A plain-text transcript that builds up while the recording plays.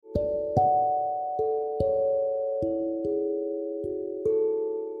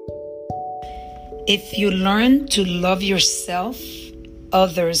If you learn to love yourself,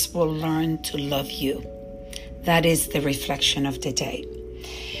 others will learn to love you. That is the reflection of the day.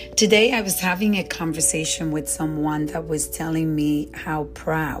 Today, I was having a conversation with someone that was telling me how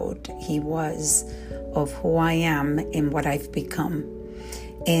proud he was of who I am and what I've become.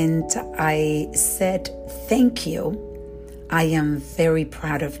 And I said, thank you. I am very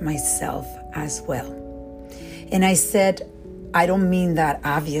proud of myself as well. And I said, I don't mean that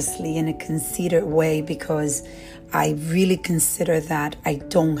obviously in a conceited way, because I really consider that I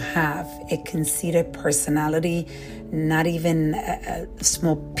don't have a conceited personality. Not even a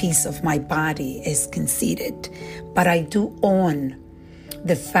small piece of my body is conceited. But I do own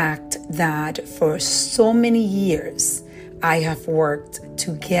the fact that for so many years, I have worked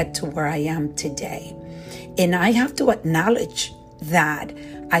to get to where I am today. And I have to acknowledge that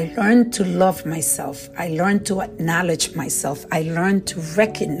I learned to love myself. I learned to acknowledge myself. I learned to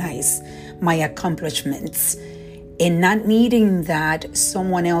recognize my accomplishments and not needing that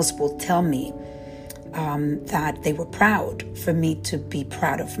someone else will tell me that they were proud for me to be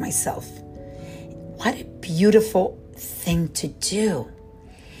proud of myself. What a beautiful thing to do.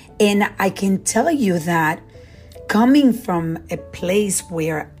 And I can tell you that coming from a place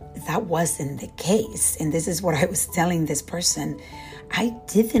where that wasn't the case, and this is what I was telling this person, I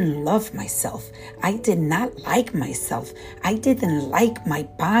didn't love myself. I did not like myself. I didn't like my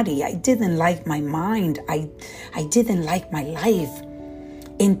body. I didn't like my mind. I didn't like my life.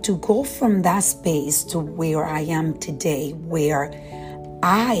 And to go from that space to where I am today, where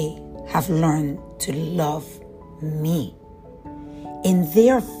I have learned to love me. And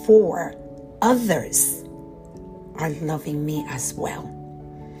therefore, others are loving me as well.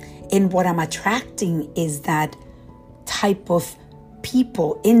 And what I'm attracting is that type of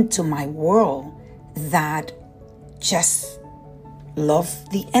people into my world that just love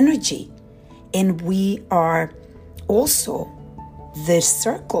the energy. And we are also the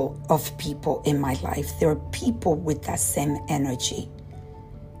circle of people in my life. There are people with that same energy.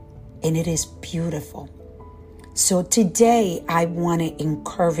 And it is beautiful. So today I want to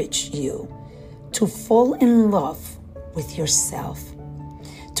encourage you to fall in love with yourself.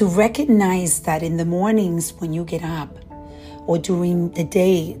 To recognize that in the mornings when you get up, or during the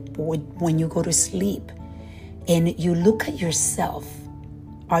day, or when you go to sleep, and you look at yourself,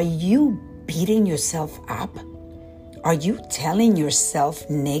 are you beating yourself up? Are you telling yourself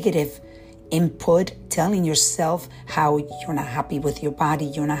negative input, telling yourself how you're not happy with your body,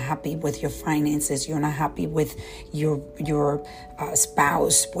 you're not happy with your finances, you're not happy with your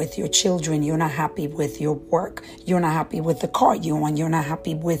spouse, with your children, you're not happy with your work, you're not happy with the car you own, you're not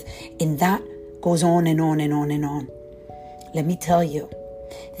happy with, and that goes on and on and on and on. Let me tell you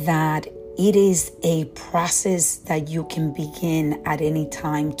that it is a process that you can begin at any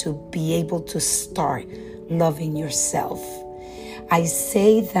time to be able to start loving yourself. I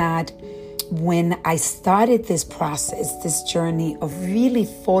say that when I started this process, this journey of really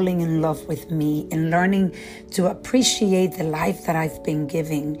falling in love with me and learning to appreciate the life that I've been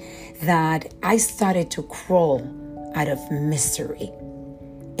giving, that I started to crawl out of misery.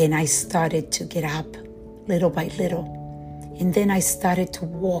 And I started to get up little by little. And then I started to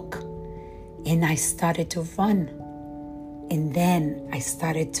walk. And I started to run. And then I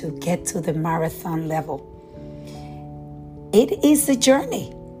started to get to the marathon level. It is a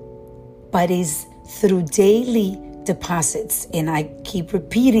journey, but it's through daily deposits. And I keep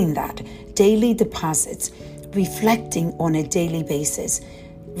repeating that. Daily deposits, reflecting on a daily basis,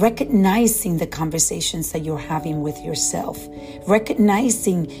 recognizing the conversations that you're having with yourself,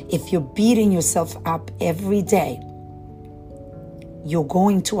 recognizing if you're beating yourself up every day, you're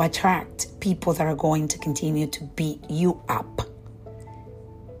going to attract people that are going to continue to beat you up.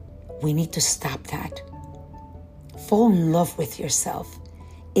 We need to stop that. Fall in love with yourself.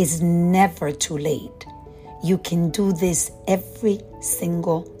 It's never too late. You can do this every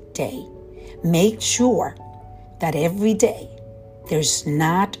single day. Make sure that every day there's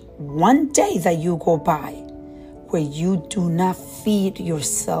not one day that you go by where you do not feed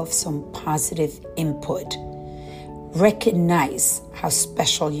yourself some positive input. Recognize how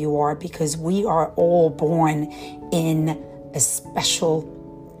special you are, because we are all born in the special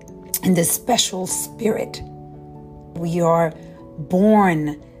spirit. We are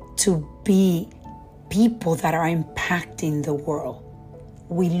born to be people that are impacting the world.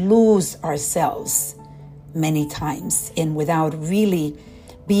 We lose ourselves many times, and without really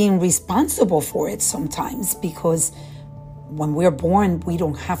being responsible for it sometimes, because when we're born, we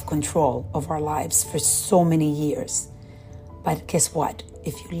don't have control of our lives for so many years. But guess what?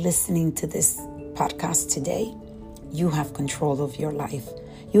 If you're listening to this podcast today, you have control of your life.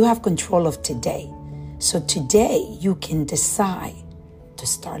 You have control of today. So today you can decide to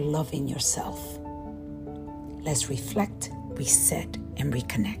start loving yourself. Let's reflect, reset, and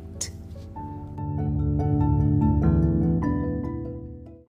reconnect.